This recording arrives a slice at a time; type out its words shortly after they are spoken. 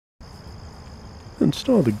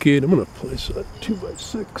install the gate, I'm going to place a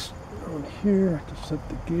 2x6 on here to set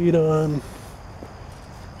the gate on.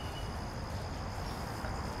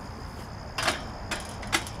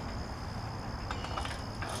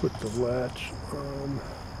 Put the latch on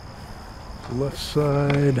the left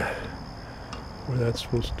side where that's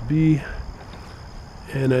supposed to be,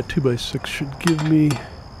 and that 2x6 should give me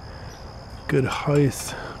good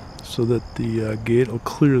height so that the gate will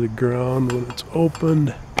clear the ground when it's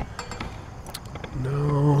opened.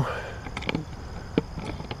 Now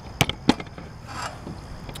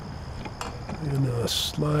I'm going to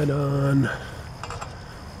slide on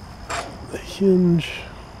the hinge.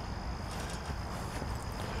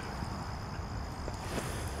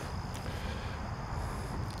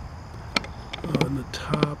 On the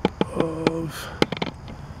top of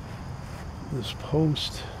this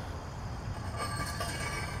post.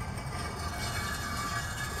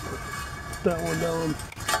 That one down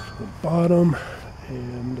to the bottom,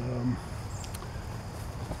 and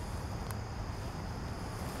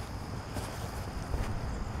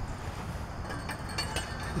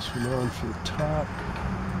this one on for the top.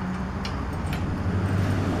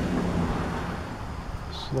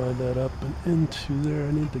 Slide that up and into there.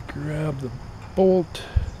 I need to grab the bolt.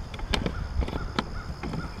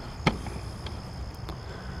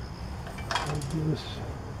 Like this.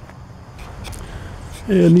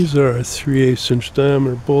 And these are 3/8 inch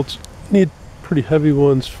diameter bolts. Need pretty heavy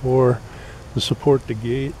ones to support the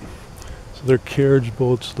gate. So they're carriage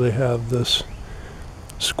bolts. They have this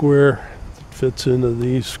square that fits into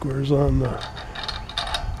these squares on the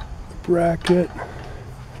bracket.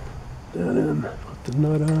 That in, put the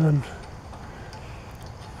nut on.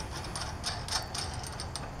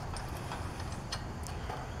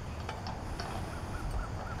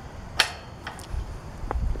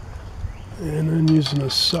 And then using a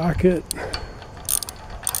socket,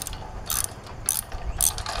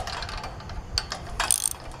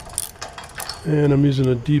 and I'm using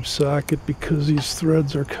a deep socket because these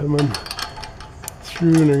threads are coming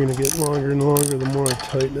through and they're going to get longer and longer the more I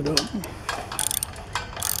tighten it up.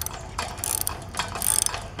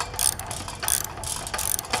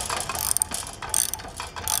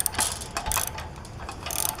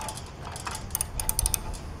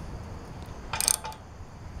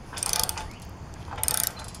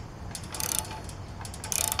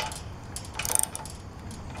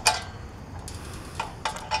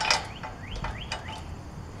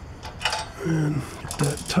 And get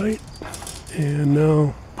that tight, and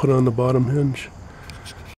now put on the bottom hinge,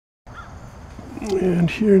 and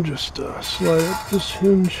here just slide up this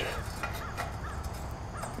hinge,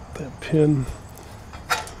 that pin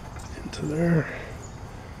into there,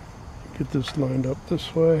 get this lined up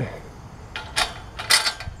this way,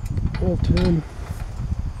 bolt in,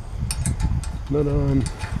 nut on.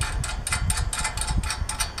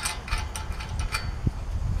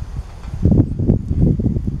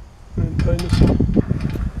 Tighten this up.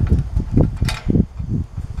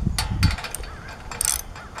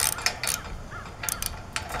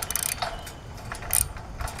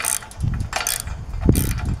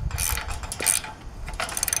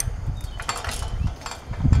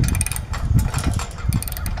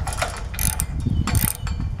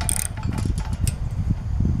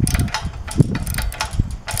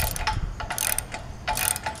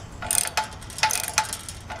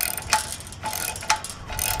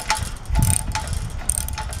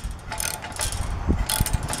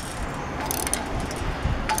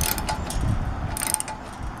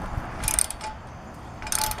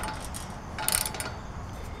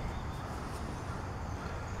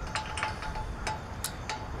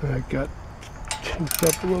 I got kinked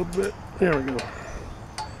up a little bit. There we go.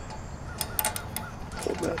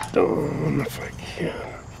 Pull that down if I can.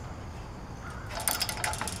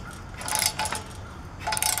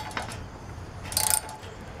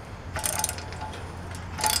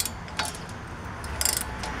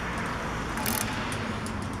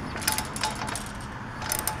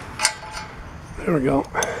 There we go.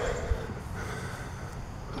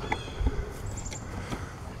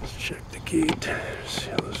 Let's check the gate, see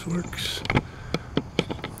how this works.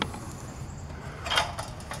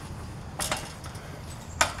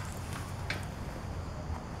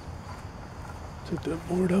 Take that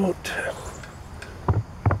board out.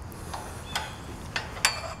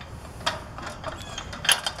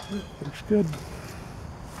 Looks good.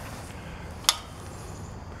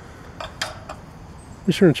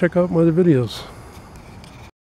 Be sure and check out my other videos.